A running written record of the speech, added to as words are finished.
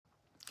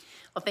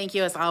Well, thank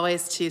you as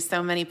always to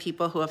so many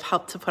people who have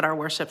helped to put our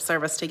worship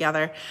service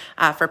together.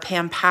 For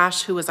Pam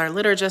Pash, who was our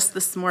liturgist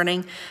this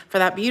morning, for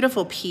that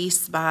beautiful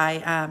piece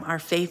by our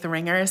Faith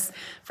Ringers,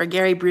 for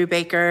Gary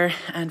Brubaker,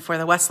 and for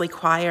the Wesley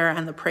Choir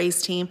and the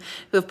praise team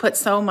who have put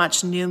so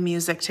much new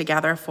music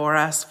together for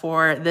us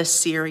for this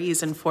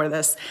series and for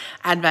this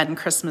Advent and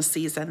Christmas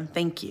season.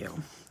 Thank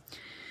you.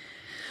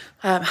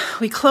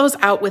 We close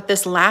out with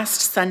this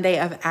last Sunday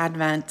of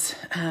Advent,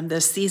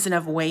 this season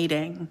of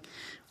waiting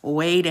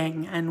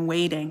and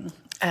waiting.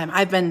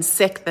 I've been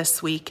sick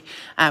this week.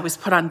 I was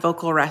put on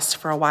vocal rest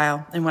for a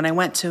while. And when I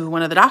went to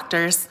one of the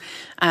doctors,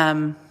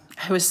 I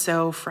was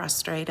so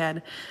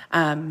frustrated.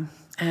 And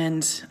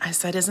I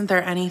said, "Isn't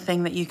there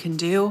anything that you can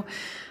do?"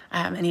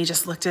 And he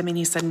just looked at me and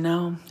he said,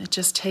 "No, it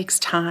just takes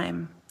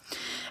time."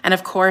 And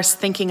of course,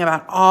 thinking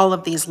about all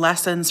of these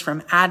lessons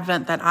from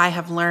Advent that I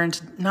have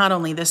learned, not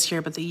only this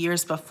year, but the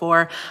years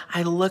before,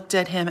 I looked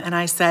at him and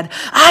I said,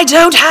 "I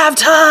don't have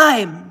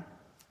time."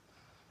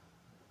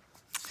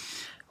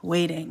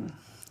 Waiting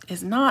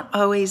is not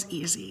always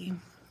easy.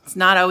 It's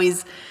not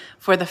always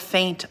for the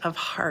faint of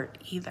heart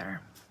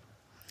either.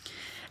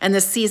 And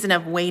this season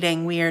of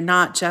waiting, we are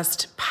not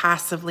just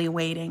passively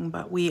waiting,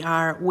 but we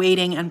are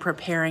waiting and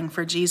preparing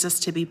for Jesus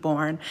to be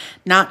born,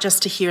 not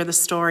just to hear the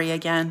story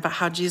again, but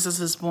how Jesus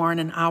is born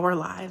in our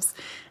lives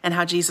and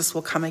how Jesus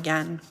will come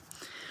again.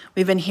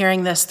 We've been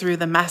hearing this through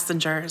the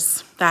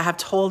messengers that have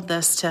told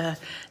this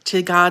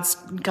to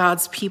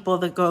God's people,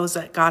 those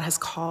that God has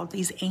called,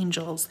 these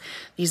angels,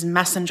 these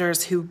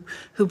messengers who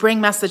bring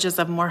messages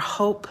of more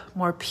hope,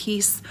 more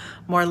peace,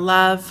 more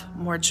love,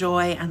 more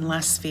joy, and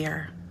less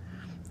fear.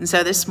 And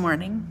so this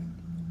morning,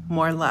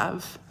 more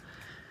love.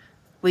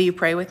 Will you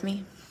pray with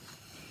me?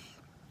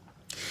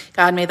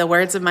 God, may the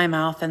words of my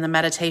mouth and the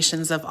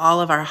meditations of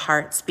all of our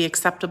hearts be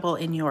acceptable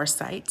in your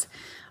sight,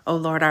 O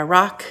Lord, our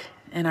rock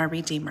and our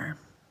redeemer.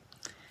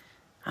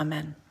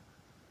 Amen.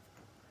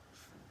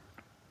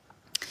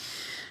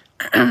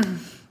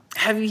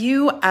 Have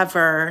you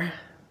ever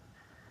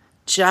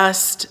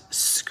just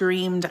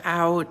screamed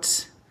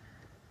out,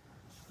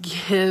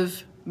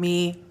 "Give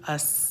me a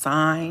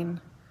sign"?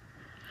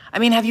 I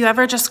mean, have you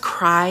ever just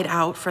cried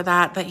out for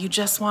that you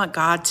just want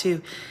God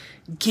to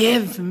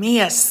give me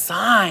a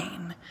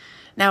sign?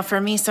 Now, for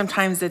me,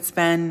 sometimes it's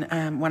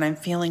been when I'm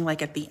feeling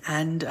like at the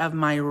end of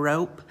my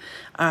rope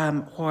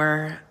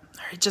or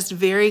just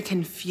very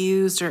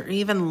confused or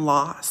even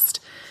lost,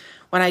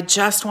 when I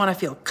just want to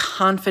feel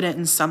confident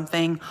in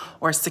something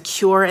or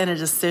secure in a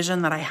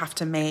decision that I have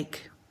to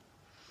make.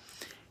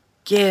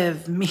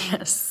 Give me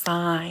a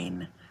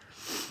sign.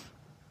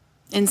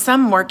 In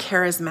some more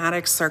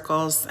charismatic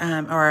circles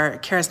or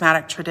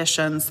charismatic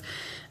traditions,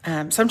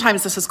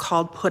 sometimes this is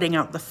called putting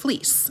out the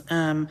fleece,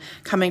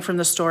 coming from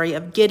the story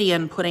of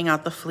Gideon putting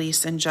out the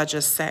fleece in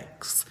Judges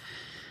 6.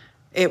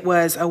 It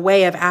was a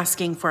way of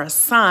asking for a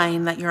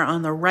sign that you're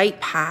on the right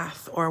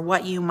path or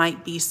what you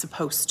might be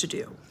supposed to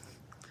do.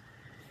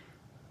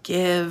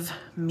 Give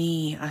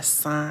me a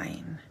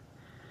sign.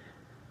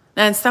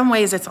 Now, in some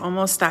ways, it's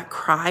almost that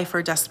cry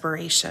for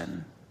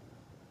desperation.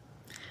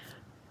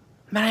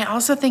 But I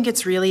also think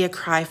it's really a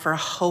cry for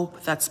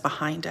hope that's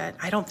behind it.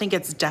 I don't think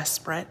it's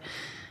desperate.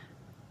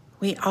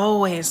 We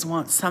always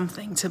want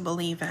something to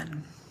believe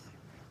in.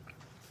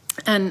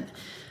 And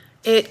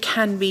it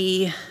can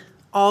be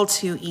all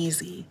too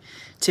easy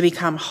to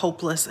become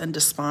hopeless and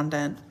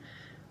despondent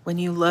when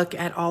you look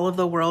at all of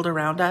the world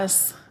around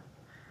us.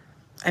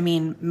 I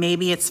mean,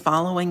 maybe it's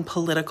following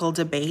political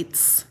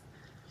debates,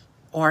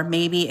 or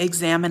maybe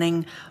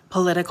examining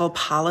political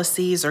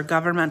policies or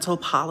governmental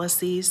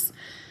policies,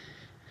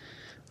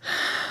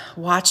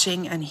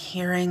 watching and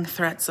hearing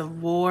threats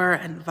of war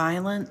and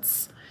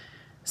violence,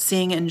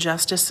 seeing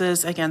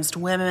injustices against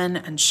women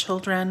and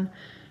children,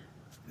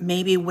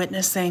 maybe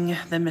witnessing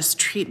the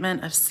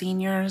mistreatment of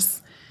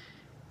seniors,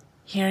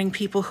 hearing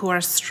people who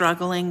are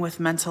struggling with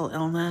mental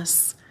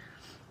illness.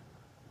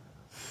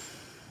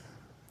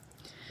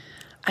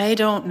 I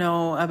don't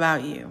know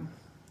about you,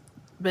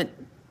 but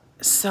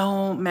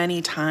so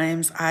many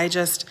times I've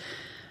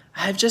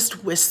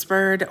just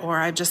whispered, or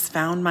I've just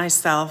found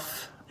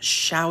myself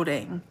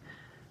shouting,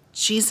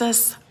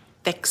 "Jesus,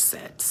 fix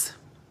it."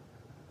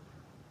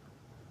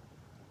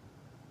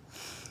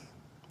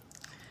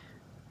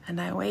 And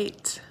I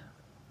wait.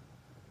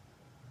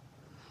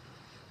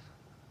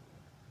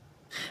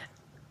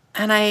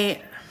 And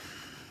I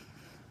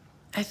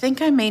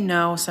think I may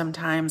know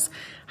sometimes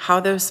how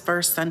those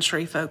first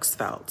century folks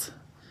felt,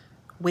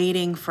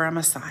 waiting for a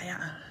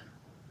Messiah,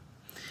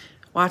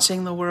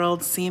 watching the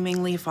world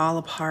seemingly fall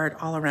apart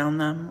all around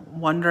them,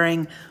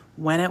 wondering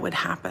when it would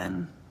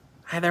happen,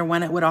 either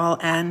when it would all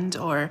end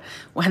or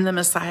when the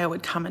Messiah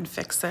would come and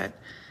fix it,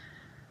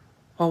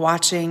 while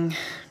watching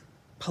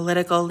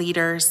political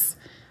leaders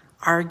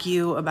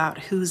argue about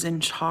who's in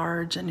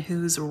charge and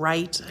who's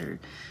right or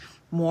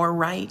more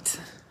right,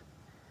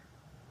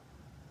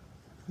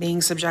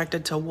 being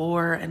subjected to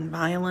war and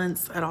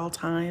violence at all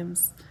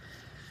times,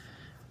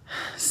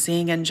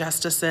 seeing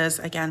injustices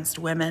against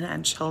women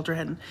and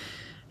children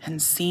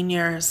and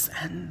seniors,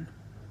 and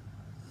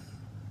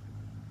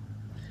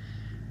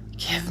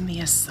Give me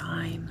a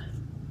sign.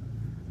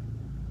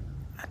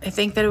 I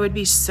think that it would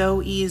be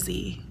so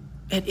easy.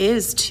 It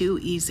is too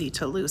easy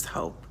to lose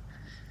hope.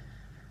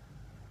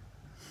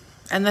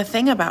 And the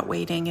thing about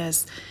waiting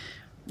is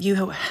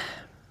you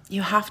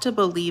have to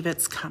believe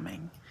it's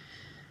coming.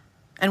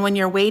 And when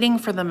you're waiting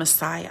for the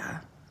Messiah,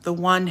 the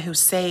one who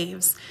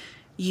saves,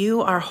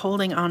 you are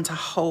holding on to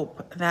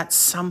hope that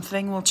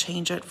something will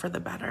change it for the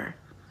better.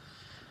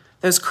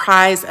 Those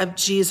cries of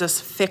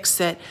Jesus,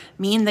 fix it,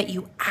 mean that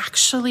you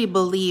actually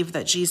believe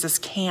that Jesus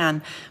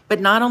can, but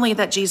not only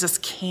that Jesus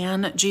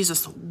can,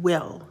 Jesus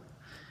will.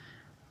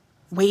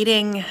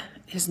 Waiting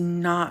is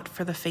not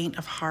for the faint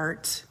of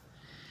heart,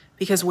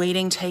 because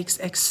waiting takes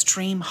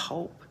extreme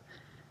hope.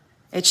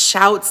 It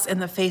shouts in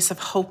the face of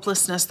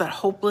hopelessness that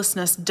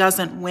hopelessness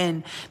doesn't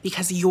win,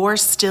 because you're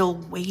still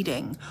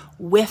waiting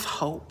with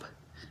hope.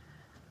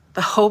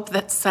 The hope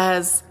that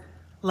says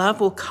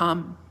love will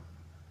come.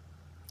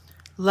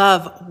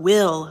 Love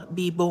will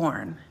be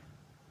born,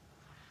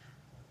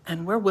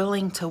 and we're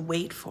willing to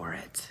wait for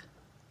it.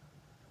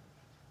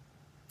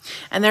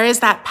 And there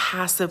is that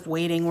passive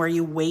waiting where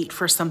you wait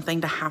for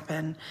something to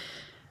happen,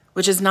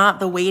 which is not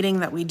the waiting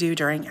that we do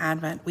during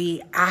Advent.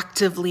 We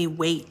actively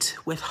wait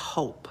with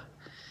hope.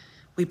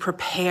 We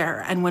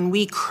prepare, and when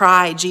we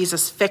cry,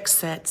 Jesus,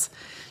 fix it,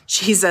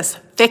 Jesus,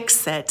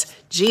 fix it,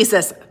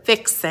 Jesus,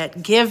 fix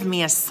it, give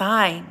me a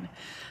sign,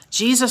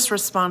 Jesus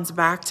responds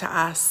back to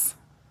us,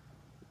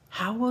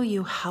 how will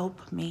you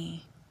help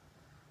me?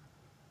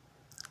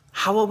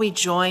 How will we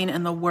join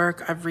in the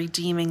work of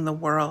redeeming the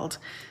world?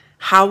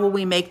 How will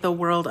we make the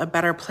world a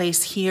better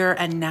place here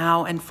and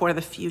now and for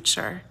the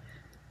future?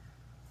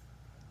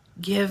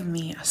 Give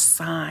me a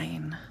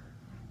sign.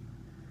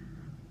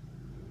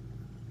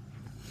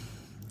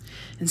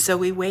 And so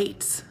we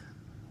wait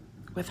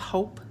with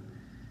hope,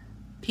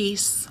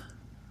 peace,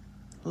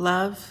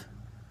 love,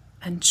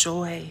 and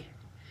joy,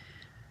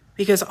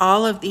 because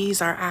all of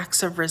these are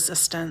acts of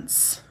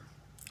resistance.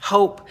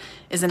 Hope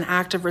is an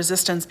act of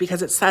resistance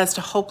because it says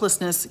to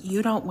hopelessness,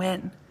 you don't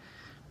win.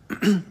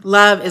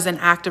 Love is an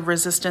act of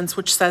resistance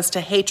which says to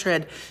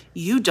hatred,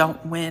 you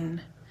don't win.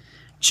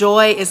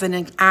 Joy is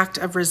an act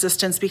of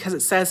resistance because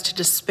it says to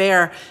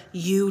despair,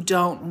 you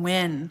don't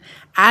win.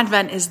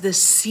 Advent is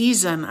this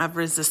season of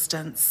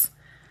resistance.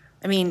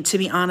 I mean, to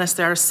be honest,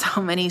 there are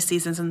so many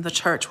seasons in the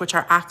church which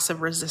are acts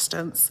of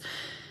resistance.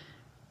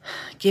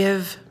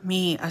 Give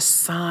me a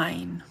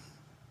sign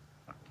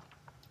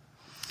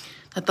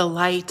that the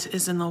light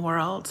is in the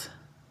world.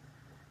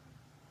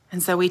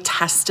 And so we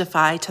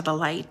testify to the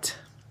light.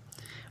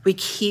 We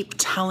keep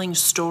telling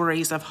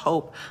stories of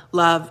hope,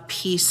 love,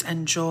 peace,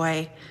 and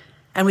joy.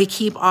 And we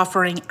keep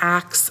offering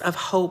acts of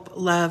hope,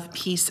 love,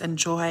 peace, and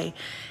joy.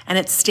 And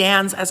it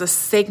stands as a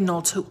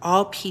signal to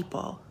all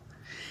people.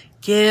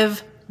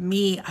 Give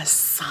me a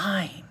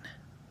sign.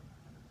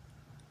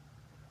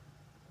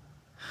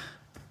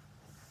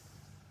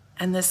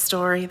 And this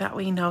story that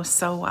we know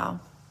so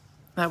well,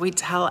 that we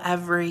tell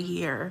every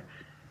year,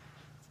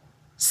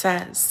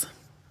 says,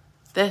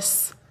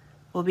 this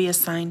will be a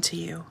sign to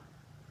you.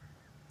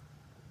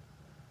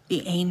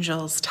 The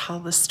angels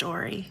tell the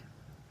story.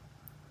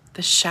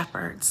 The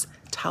shepherds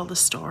tell the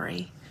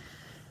story.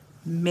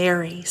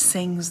 Mary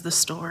sings the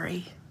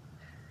story.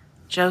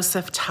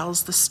 Joseph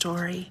tells the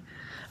story.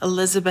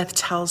 Elizabeth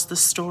tells the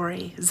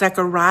story.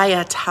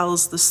 Zechariah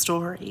tells the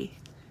story.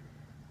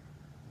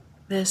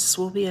 This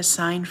will be a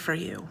sign for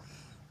you.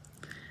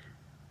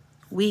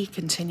 We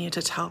continue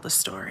to tell the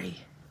story.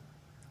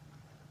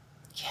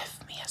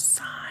 Give me a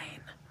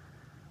sign.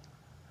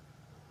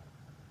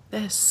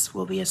 This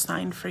will be a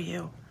sign for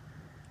you.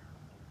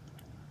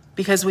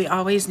 Because we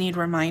always need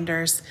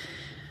reminders.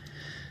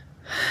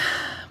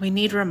 We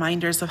need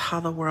reminders of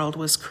how the world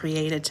was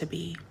created to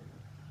be.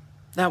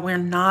 That we're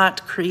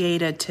not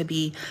created to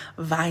be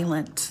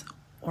violent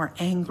or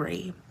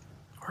angry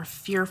or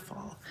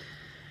fearful.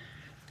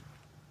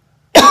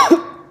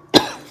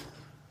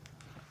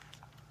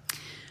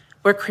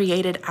 We're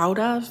created out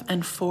of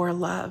and for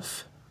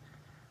love.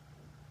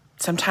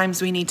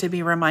 Sometimes we need to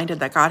be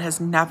reminded that God has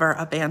never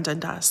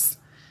abandoned us.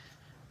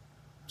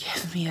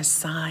 Give me a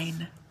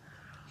sign.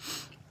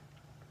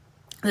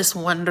 This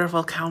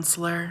wonderful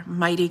counselor,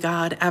 mighty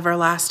God,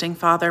 everlasting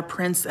Father,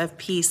 Prince of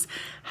Peace,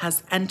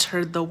 has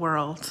entered the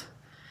world.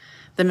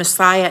 The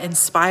Messiah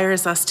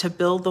inspires us to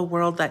build the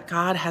world that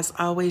God has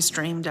always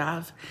dreamed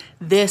of.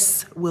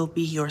 This will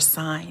be your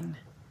sign.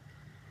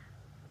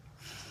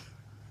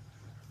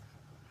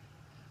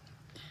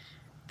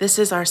 This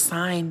is our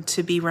sign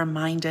to be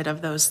reminded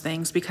of those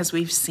things because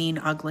we've seen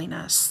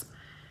ugliness.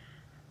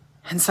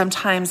 And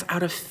sometimes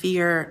out of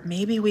fear,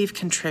 maybe we've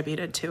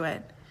contributed to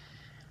it.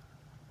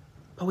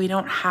 But we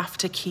don't have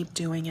to keep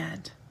doing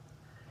it.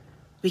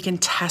 We can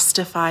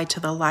testify to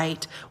the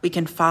light. We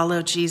can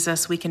follow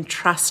Jesus. We can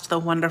trust the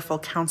wonderful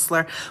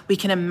counselor. We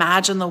can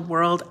imagine the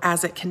world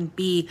as it can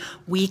be.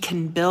 We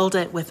can build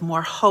it with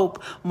more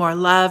hope, more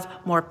love,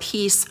 more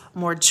peace,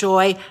 more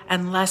joy,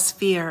 and less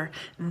fear.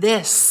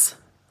 This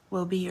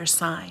will be your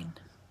sign.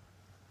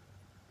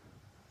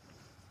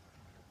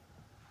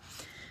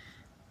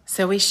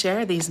 So we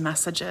share these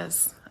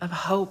messages of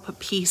hope,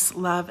 peace,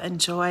 love,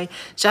 and joy,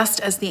 just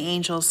as the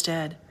angels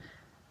did,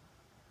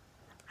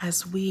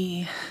 as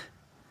we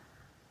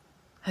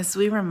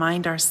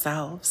remind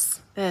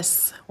ourselves,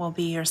 this will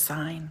be your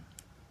sign.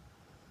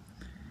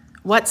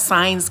 What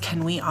signs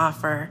can we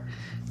offer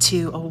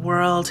to a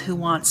world who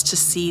wants to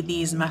see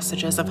these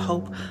messages of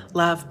hope,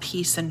 love,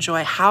 peace, and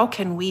joy? How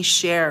can we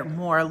share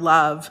more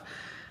love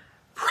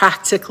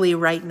practically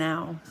right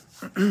now?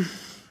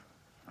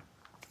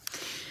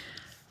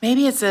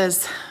 Maybe it's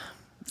as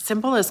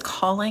simple as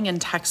calling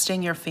and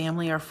texting your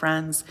family or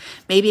friends.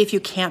 Maybe if you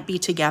can't be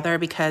together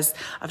because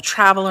of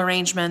travel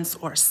arrangements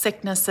or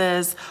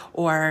sicknesses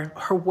or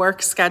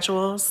work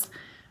schedules,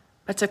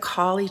 but to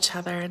call each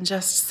other and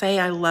just say,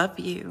 I love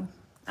you.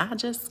 I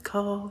just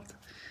called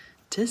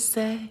to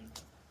say,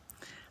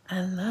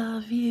 I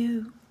love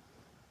you.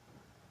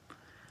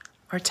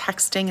 Or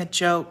texting a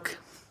joke.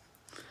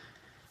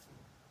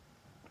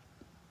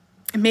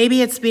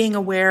 Maybe it's being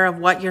aware of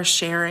what you're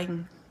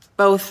sharing,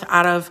 both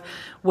out of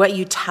what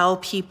you tell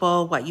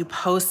people, what you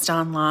post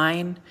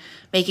online,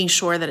 making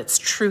sure that it's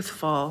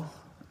truthful,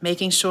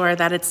 making sure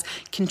that it's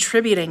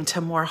contributing to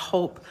more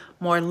hope,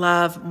 more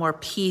love, more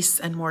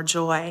peace, and more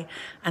joy,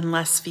 and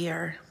less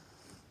fear.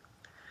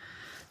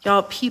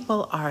 Y'all,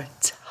 people are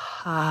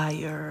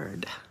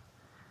tired.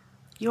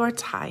 You're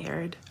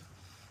tired.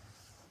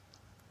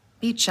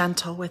 Be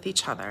gentle with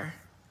each other.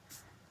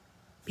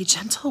 Be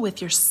gentle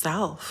with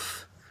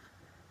yourself.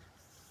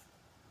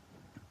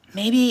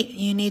 Maybe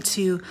you need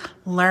to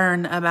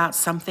learn about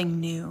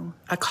something new,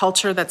 a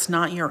culture that's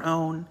not your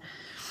own,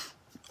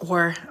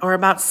 or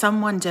about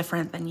someone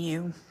different than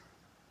you.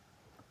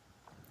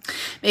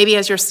 Maybe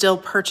as you're still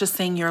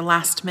purchasing your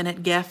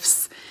last-minute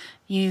gifts,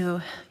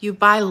 you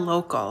buy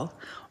local,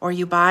 or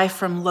you buy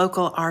from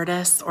local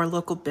artists or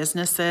local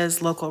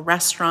businesses, local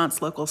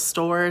restaurants, local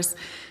stores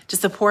to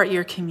support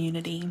your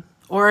community,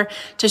 or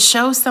to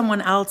show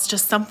someone else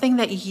just something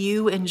that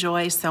you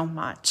enjoy so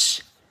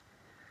much.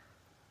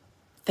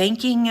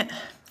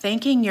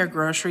 Thanking your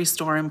grocery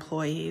store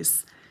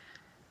employees,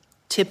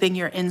 tipping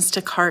your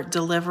Instacart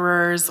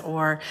deliverers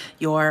or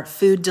your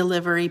food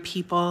delivery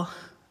people.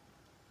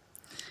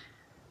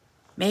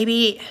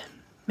 Maybe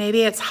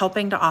it's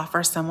helping to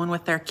offer someone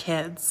with their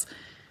kids,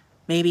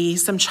 maybe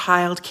some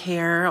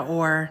childcare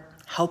or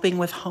helping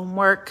with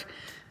homework.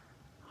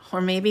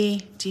 Or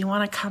maybe, do you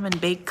want to come and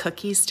bake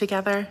cookies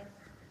together?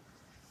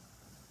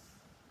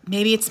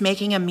 Maybe it's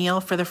making a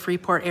meal for the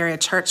Freeport Area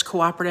Church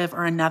Cooperative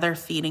or another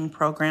feeding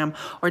program,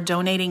 or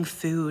donating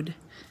food.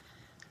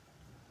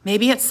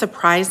 Maybe it's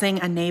surprising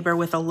a neighbor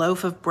with a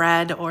loaf of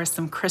bread or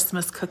some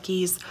Christmas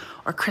cookies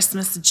or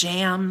Christmas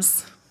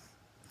jams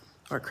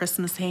or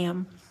Christmas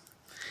ham.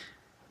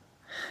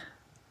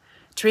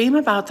 Dream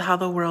about how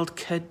the world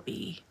could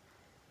be.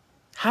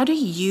 How do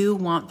you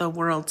want the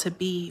world to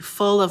be?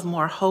 Full of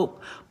more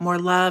hope, more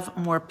love,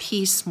 more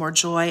peace, more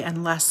joy,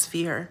 and less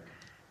fear.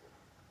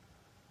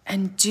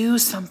 And do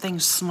something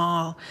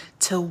small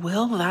to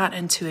will that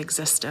into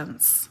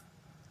existence.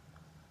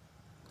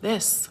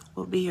 This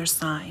will be your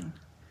sign.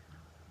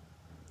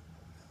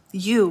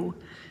 You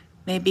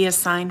may be a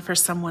sign for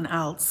someone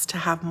else to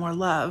have more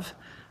love,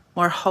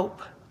 more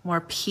hope,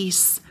 more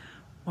peace,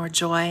 more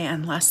joy,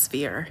 and less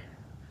fear.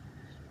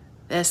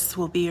 This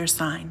will be your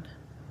sign.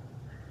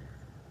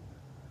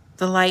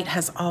 The light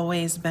has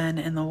always been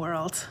in the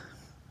world.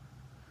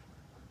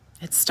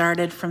 It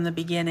started from the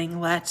beginning,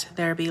 let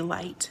there be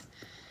light.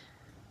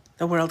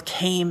 The world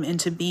came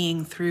into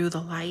being through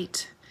the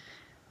light.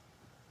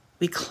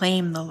 We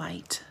claim the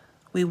light.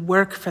 We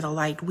work for the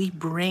light. We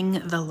bring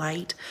the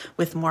light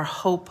with more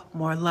hope,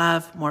 more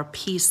love, more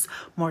peace,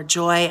 more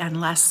joy,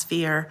 and less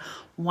fear.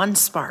 One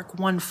spark,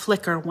 one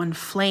flicker, one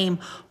flame,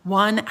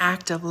 one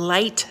act of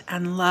light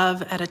and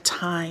love at a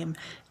time.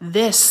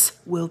 This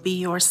will be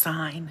your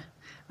sign.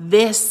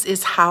 This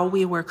is how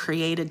we were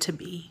created to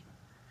be.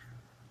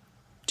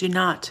 Do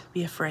not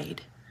be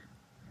afraid.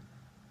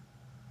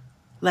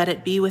 Let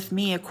it be with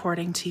me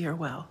according to your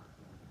will.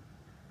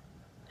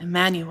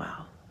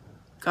 Emmanuel,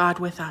 God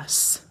with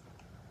us.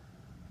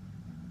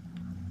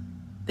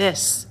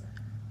 This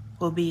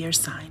will be your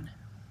sign.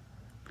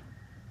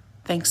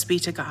 Thanks be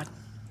to God.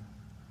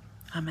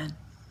 Amen.